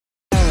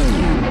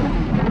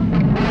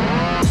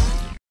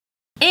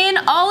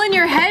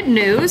your head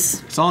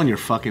news. It's all in your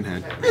fucking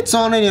head. It's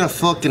all in your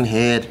fucking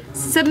head.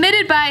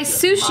 Submitted by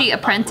Sushi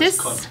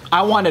Apprentice.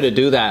 I wanted to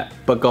do that,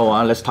 but go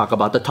on. Let's talk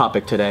about the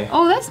topic today.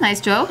 Oh, that's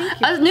nice, Joe.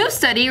 A new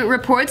study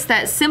reports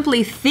that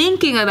simply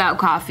thinking about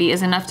coffee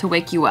is enough to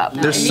wake you up.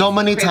 There's so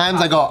many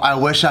times I go, I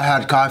wish I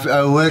had coffee.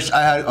 I wish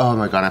I had. Oh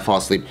my god, I fall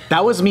asleep.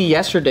 That was me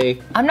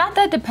yesterday. I'm not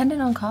that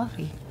dependent on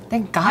coffee.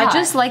 Thank God. I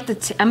just like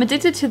I'm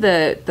addicted to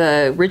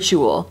the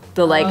ritual,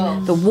 the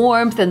the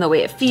warmth and the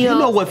way it feels. You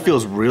know what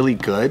feels really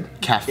good?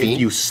 Caffeine. If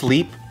you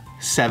sleep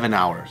 7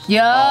 hours.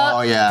 Yeah.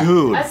 Oh yeah.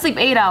 Dude. I sleep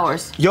 8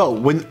 hours.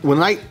 Yo,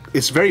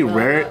 it's very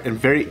rare and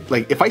very,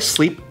 like, if I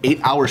sleep 8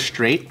 hours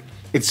straight,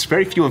 it's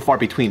very few and far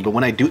between, but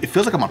when I do, it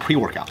feels like I'm on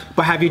pre-workout.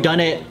 But have you done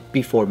it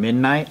before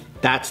midnight?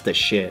 That's the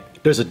shit.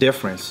 There's a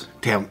difference.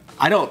 Damn,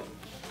 I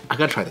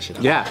gotta try this shit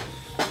out. Yeah.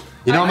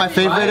 You know what my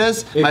favorite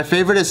is? My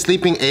favorite is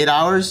sleeping 8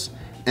 hours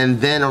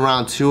and then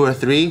around 2 or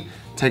 3,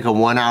 take a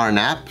 1 hour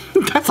nap.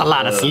 That's a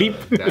lot of sleep.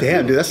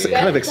 Damn, dude, that's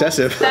kind of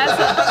excessive.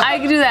 I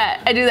do that.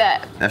 I do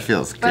that. That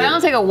feels good. But I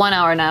don't take a 1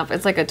 hour nap.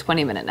 It's like a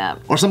 20-minute nap.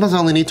 Or sometimes I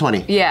only need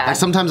 20. Yeah. Like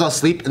sometimes I'll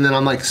sleep and then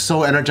I'm like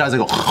so energized. I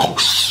go, oh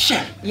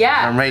shit.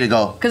 Yeah. I'm ready to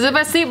go. Because if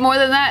I sleep more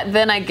than that,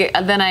 then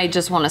I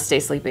just want to stay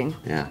sleeping.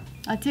 Yeah.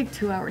 I take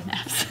 2 hour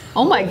naps.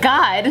 Oh my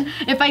God.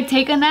 If I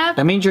take a nap,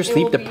 That means you're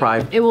sleep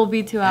deprived. it will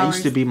be 2 hours. That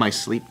used to be my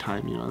sleep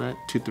time, you know that?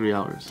 2-3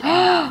 hours.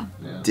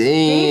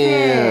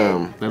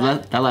 Damn.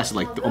 That lasted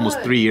like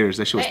almost 3 years.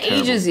 That shit was It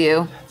terrible. ages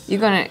you.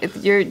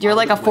 You're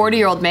like a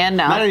 40-year-old man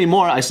now. Not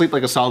anymore. I sleep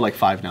like a solid like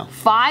 5 now.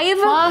 5?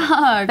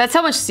 Fuck. That's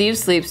how much Steve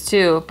sleeps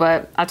too,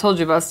 but I told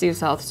you about Steve's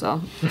health,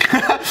 so.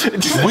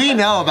 We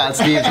know about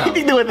Steve's health.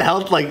 Anything to do with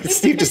health, like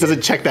Steve just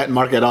doesn't check that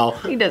mark at all.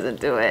 He doesn't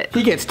do it.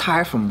 He gets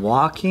tired from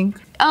walking.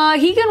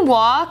 He can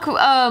walk,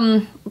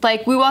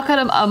 like we walk at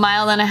a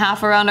mile and a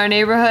half around our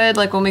neighborhood,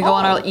 like when we go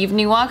on our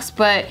evening walks,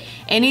 but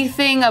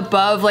anything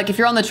above, like if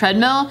you're on the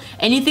treadmill,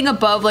 anything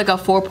above like a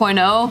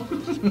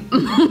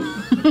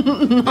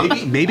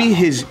 4.0. Maybe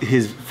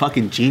his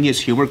fucking genius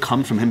humor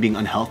comes from him being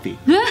unhealthy.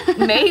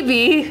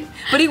 Maybe,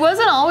 but he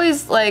wasn't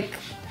always like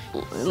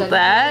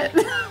that.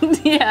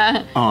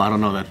 Yeah. Oh, I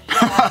don't know that.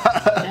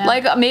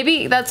 Like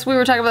maybe we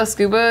were talking about the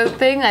scuba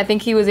thing. I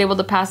think he was able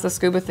to pass the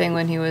scuba thing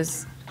when he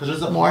was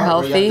more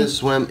healthy. You have to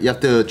swim. You have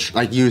to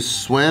you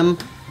swim,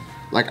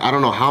 like I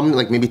don't know how many,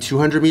 like maybe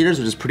 200 meters,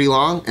 which is pretty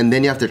long, and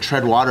then you have to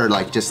tread water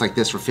like just like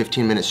this for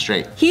 15 minutes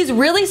straight. He's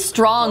really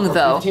strong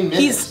though. 15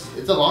 minutes.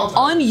 It's a long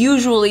time.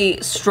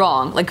 Unusually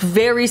strong, like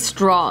very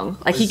strong.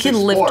 Like he can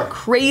lift 6'4".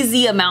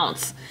 crazy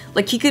amounts.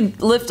 Like he could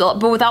lift,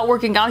 but without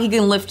working out, he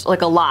can lift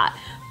like a lot.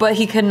 But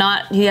he could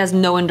not. He has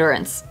no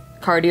endurance,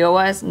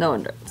 cardio-wise, no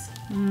endurance.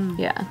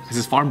 Yeah. This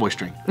is farm boy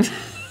strength.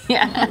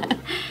 Yeah.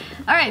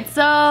 All right,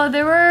 so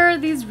there were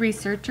these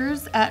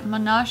researchers at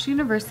Monash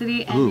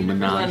University and Ooh,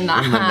 Monash.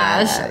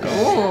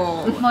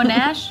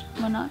 Monash?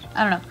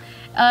 I don't know.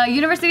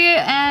 University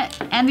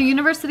and the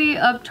University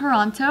of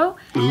Toronto.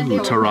 Ooh,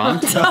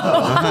 Toronto.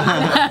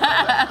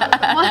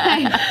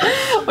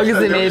 Why? Because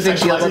they made a big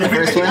deal about the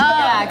first one.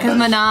 Yeah, because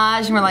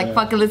Minaj, and we're like,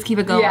 fuck it, let's keep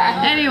it going.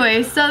 Yeah.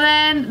 Anyway, so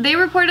then they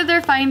reported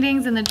their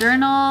findings in the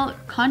journal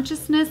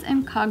Consciousness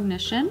and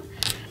Cognition,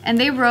 and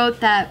they wrote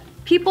that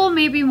people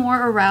may be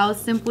more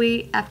aroused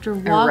simply after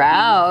walking.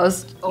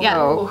 Aroused. Yeah.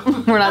 Oh,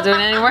 we're not doing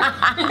it anymore.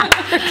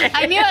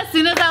 I knew as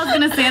soon as I was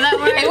gonna say that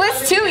word. It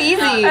was too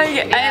easy.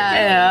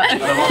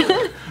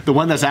 The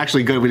one that's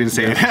actually good, we didn't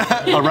say it.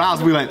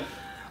 Aroused, we went.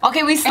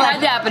 Okay, we It had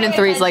slept. to happen in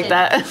threes like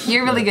that.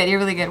 You're really good, you're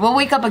really good. We'll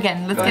wake up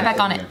again. Let's get back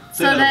on it.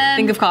 So then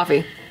Think of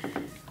coffee.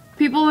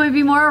 people may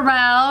be more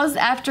aroused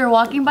after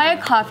walking by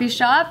a coffee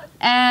shop,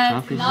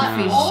 and not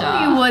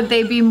only would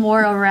they be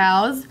more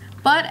aroused,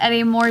 but at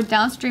a more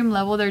downstream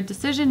level, their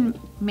decision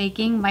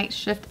making might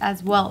shift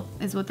as well,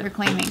 is what they're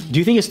claiming. Do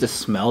you think it's the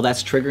smell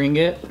that's triggering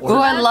it? Oh,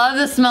 I love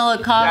the smell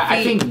of coffee.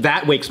 I think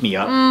that wakes me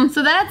up.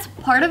 So that's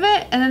part of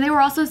it, and then they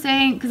were also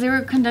saying, because they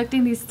were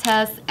conducting these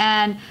tests,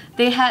 and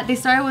they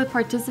started with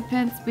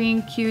participants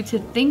being cued to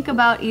think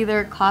about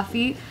either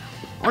coffee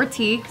or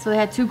tea. So they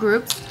had 2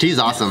 groups. Tea's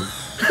awesome.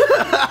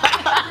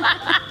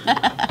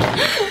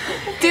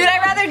 Dude,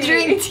 I'd rather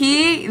drink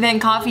tea than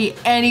coffee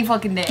any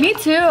fucking day. Me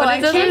too. But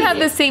it doesn't have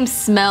the same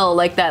smell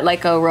like that,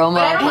 like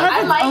aroma. It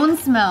has its own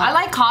smell. I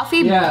like coffee,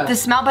 Yeah. the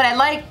smell, but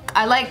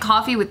I like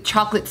coffee with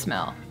chocolate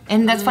smell.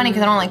 And that's funny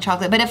because I don't like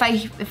chocolate. But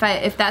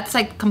if that's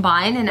like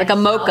combined and Like I a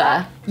smell mocha.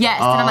 that, yes,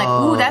 then I'm like,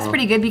 ooh, that's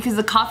pretty good because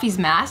the coffee's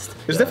masked.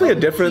 There's definitely a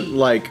different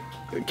like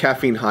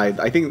caffeine high.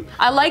 I think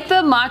I like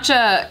the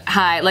matcha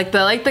high, like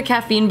the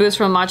caffeine boost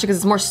from matcha because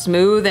it's more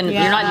smooth and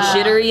you're not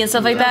jittery and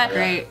stuff like that.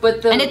 great.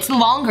 But And it's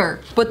longer.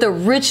 but the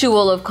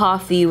ritual of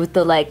coffee with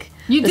the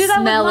You the do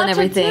that smell with and matcha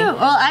everything. too.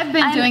 Well, I've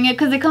been doing it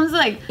because it comes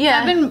like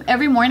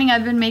every morning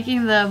I've been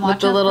making the matcha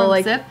the little, from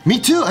like- Sip. Me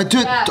too. I do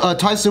it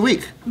twice a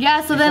week.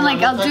 Yeah, so then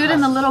like I'll do it in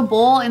the little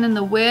bowl and then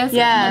the whisk.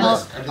 Yeah. and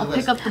then I'll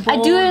pick up the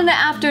bowl. I do it in the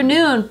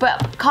afternoon,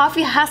 but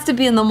coffee has to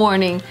be in the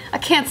morning. I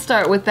can't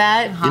start with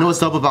that. You know what's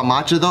dope about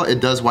matcha though?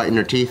 It does whiten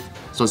your teeth.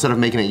 So instead of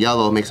making it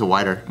yellow, it makes it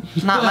whiter.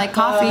 Not like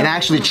coffee. And I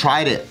actually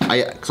tried it.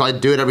 So I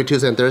do it every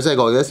Tuesday and Thursday. I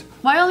go like this.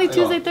 Why only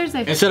Tuesday,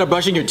 Thursday? Instead of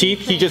brushing your teeth,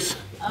 he just...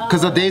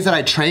 Because the days that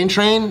I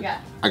train,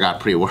 I got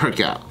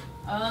pre-workout.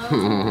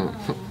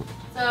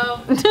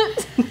 So,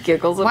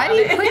 Giggles. Why do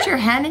you put your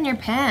hand in your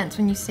pants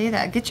when you say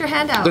that? Get your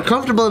hand out. They're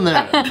comfortable in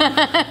there.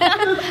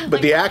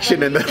 But the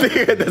action and the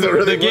thing doesn't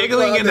really. The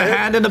giggling in the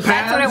hand and the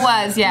pants. That's what it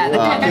was,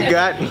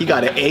 yeah. He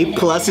got an A+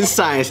 in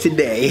science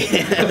today.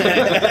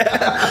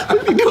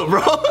 What you doing,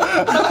 bro?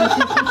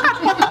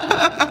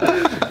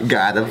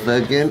 Gotta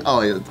fucking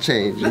oil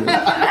change.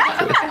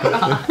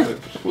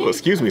 Well,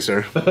 excuse me,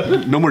 sir.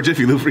 No more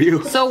Jiffy Lube for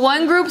you. So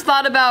one group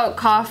thought about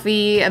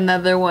coffee and the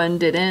other one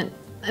didn't.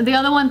 the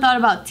other one thought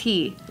about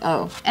tea.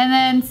 Oh. And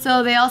then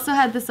so they also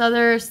had this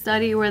other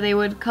study where they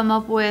would come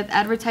up with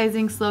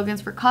advertising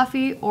slogans for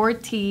coffee or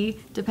tea,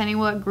 depending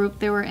what group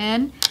they were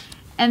in.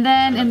 And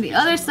then in the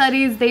other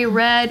studies, they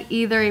read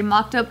either a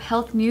mocked up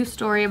health news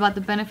story about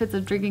the benefits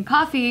of drinking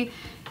coffee,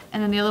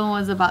 and then the other one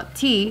was about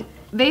tea.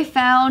 They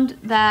found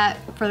that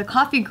for the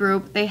coffee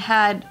group, they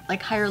had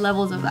like higher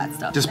levels of that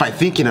stuff. Just by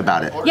thinking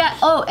about it. Yeah.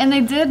 Oh, and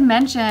they did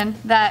mention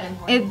that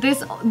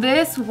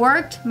this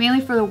worked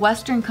mainly for the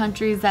Western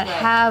countries that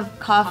have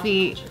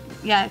coffee.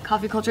 Yeah,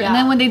 coffee culture. And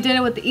then when they did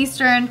it with the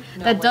Eastern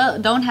that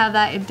don't have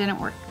that, it didn't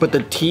work. But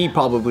the tea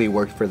probably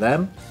worked for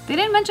them. They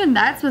didn't mention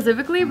that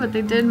specifically, but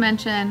they did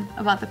mention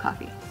about the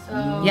coffee.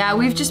 So Yeah,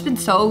 we've just been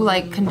so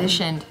like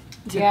conditioned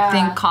to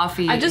think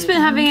coffee. I've just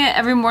been having it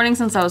every morning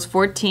since I was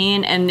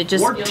 14, and it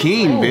just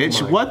 14,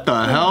 bitch. What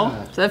the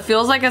hell? so it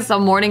feels like a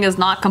morning is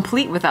not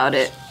complete without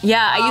it.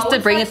 Yeah, I used to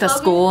bring it to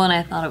school, and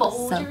I thought it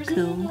was so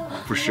cool.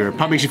 For sure.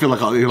 Probably makes you feel like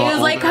It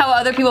was like how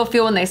other people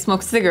feel when they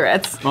smoke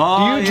cigarettes.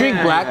 Oh, Do you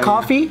drink black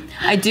coffee?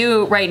 I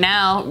do right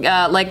now.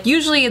 Like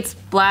usually it's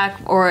black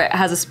or it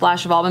has a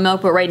splash of almond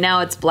milk, but right now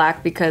it's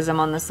black because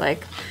I'm on this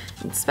like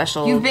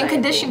special. You've been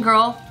conditioned,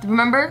 girl.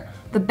 Remember?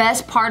 The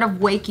best part of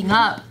waking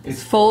up.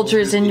 It's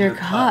Folgers in your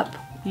cup.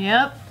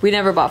 Yep. We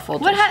never bought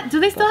Folgers. Do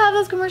they still have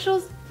those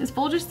commercials? Is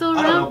Folgers still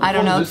around? I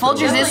don't know.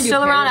 Folgers is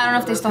still around. I don't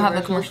know if they still have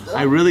the commercials.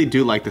 I really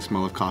do like the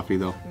smell of coffee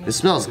though. It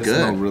smells It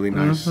smells good. really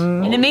nice.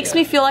 And it makes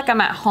me feel like I'm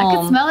at home. I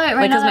can smell it right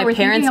now because that my we're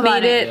parents thinking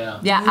about made it.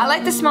 it. Yeah, I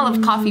like the smell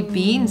of coffee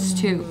beans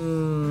too.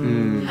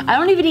 I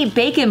don't even eat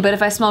bacon, but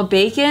if I smell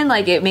bacon,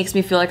 like it makes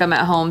me feel like I'm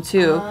at home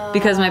too,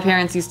 because my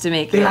parents used to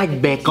make They it.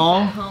 like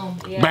bacon.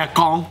 Back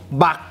on.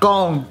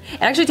 Bacon.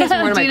 It actually tastes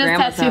more to my Gina's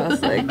grandma's tattoo.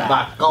 house, like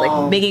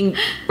Bacon. making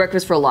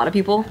breakfast for a lot of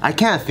people. I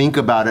can't think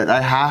about it.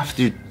 I have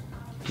to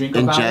Drink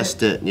about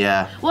ingest it.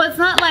 Yeah. Well, it's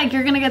not like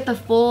you're gonna get the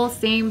full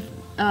same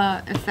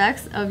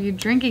effects of you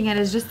drinking it.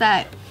 It's just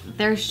that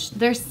they're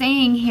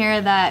saying here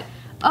that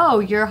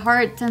your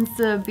heart tends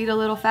to beat a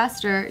little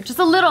faster, just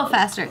a little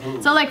faster.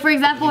 So like for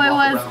example, it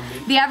was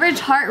the average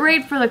heart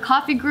rate for the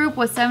coffee group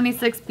was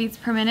 76 beats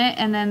per minute,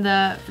 and then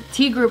the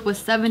tea group was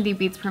 70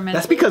 beats per minute.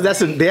 That's because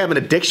they have an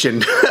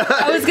addiction.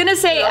 I was gonna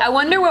say, I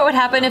wonder what would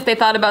happen if they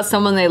thought about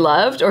someone they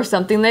loved or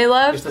something they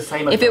loved. It's the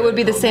same if it would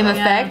be the same Yeah.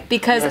 effect,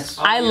 because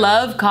I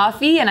love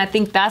coffee, and I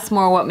think that's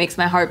more what makes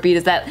my heart beat.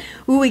 Is that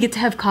we get to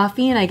have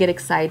coffee, and I get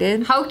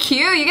excited. How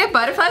cute! You get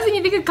butterflies when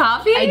you think of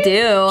coffee? I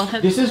do.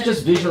 This is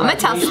just visualization. I'm gonna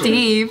tell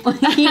Steve.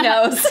 He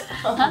knows.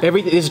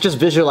 Everything is just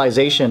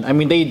visualization. I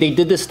mean, they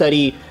did this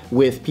study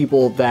with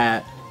people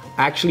that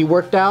actually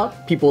worked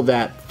out, people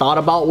that thought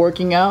about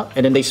working out,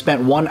 and then they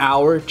spent 1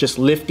 hour just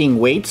lifting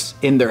weights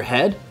in their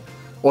head,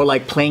 or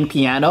like playing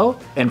piano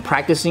and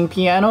practicing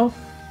piano.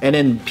 And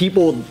then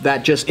people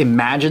that just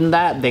imagined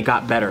that, they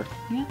got better.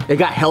 Yeah. They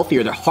got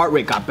healthier, their heart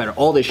rate got better,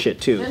 all this shit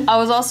too. I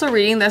was also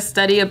reading this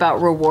study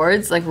about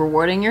rewards, like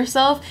rewarding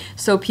yourself.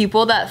 So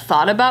people that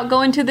thought about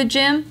going to the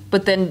gym,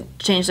 but then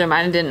changed their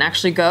mind and didn't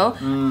actually go,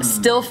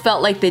 still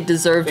felt like they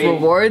deserved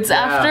rewards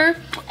after.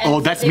 Oh,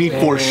 that's me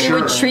for They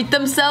sure. would treat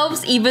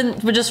themselves even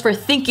just for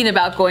thinking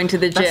about going to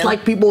the gym. That's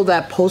like people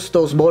that post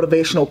those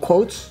motivational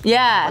quotes.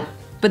 Yeah,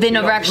 but they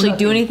never actually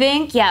do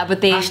anything. Yeah,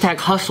 but they're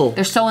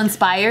 #hustle. so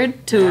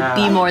inspired to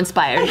be more I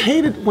inspired.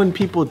 hate it when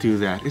people do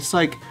that. It's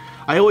like,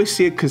 I always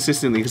see it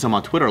consistently because I'm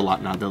on Twitter a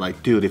lot now. They're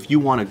like, dude, if you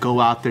want to go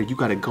out there, you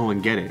got to go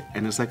and get it.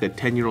 And it's like a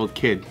 10-year-old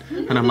kid.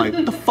 And I'm like,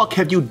 what the fuck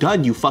have you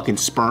done, you fucking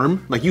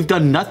sperm? Like, you've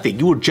done nothing.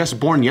 You were just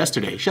born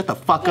yesterday. Shut the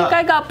fuck up.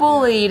 I got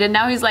bullied, and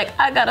now he's like,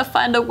 I gotta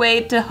find a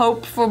way to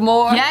hope for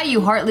more. Yeah,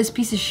 you heartless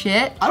piece of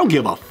shit. I don't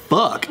give a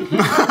fuck.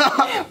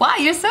 Wow,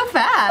 you're so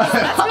fast.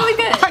 That's really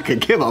good. I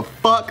could give a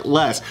fuck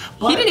less.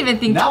 He didn't even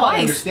think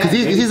twice. Because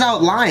he's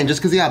out lying.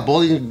 Just because he got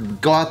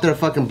bullied, go out there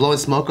fucking blowing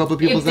smoke up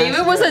with If people's David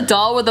ass. was a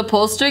doll with a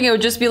pull string, it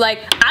would just be like,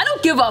 I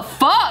don't give a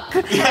fuck.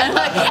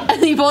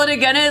 And you pull it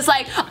again, and it's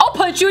like, I'll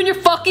punch you in your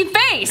fucking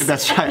face.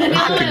 That's right.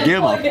 I could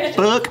give a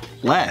fuck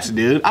less,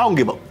 dude. I don't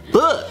give a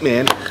But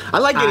man, I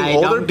like getting I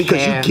older don't because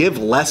care. you give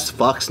less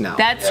fucks now.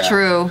 That's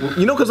true.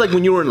 You know, because like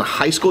when you were in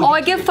high school. Oh,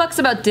 I give fucks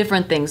about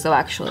different things though,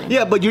 actually.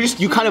 Yeah, but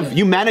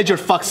you manage your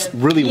fucks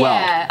really well.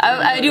 Yeah,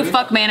 I do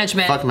fuck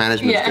management. Fuck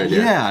management is good.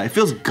 Yeah, it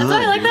feels good. So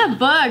I like that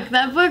book.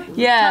 That book.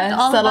 Yeah,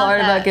 talked all subtle about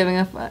art that. about giving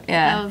a fuck.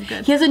 Yeah, That was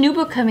good. He has a new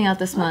book coming out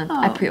this month.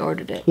 I Oh.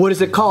 pre-ordered it. What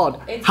is it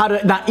called? How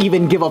to not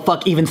even give a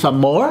fuck even some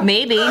more?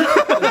 Maybe. Even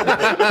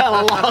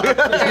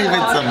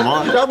some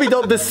more. That'll be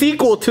dope. The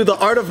sequel to The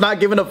Art of Not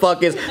Giving a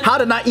Fuck is How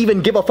to Not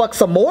Even Give a Fuck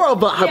Some More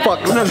About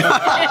Fucks.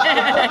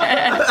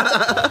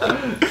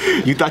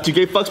 You thought you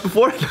gave fucks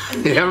before?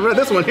 You haven't read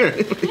this one here.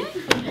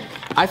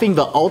 I think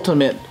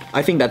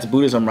that's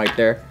Buddhism right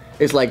there.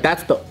 It's like,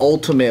 that's the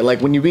ultimate.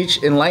 Like, when you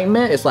reach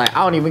enlightenment, it's like,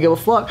 I don't even give a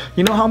fuck.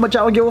 You know how much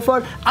I would give a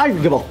fuck? I don't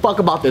even give a fuck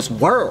about this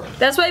world.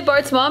 That's why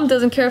Bart's mom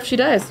doesn't care if she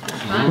dies.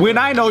 When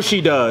I know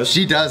she does.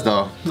 She does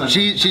though.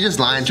 She just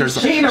lying to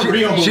herself. She ain't a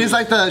real She's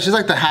like the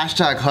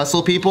hashtag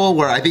hustle people,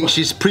 where I think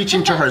she's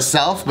preaching to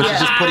herself, but she's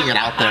just putting it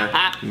out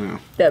there.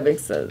 That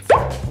makes sense.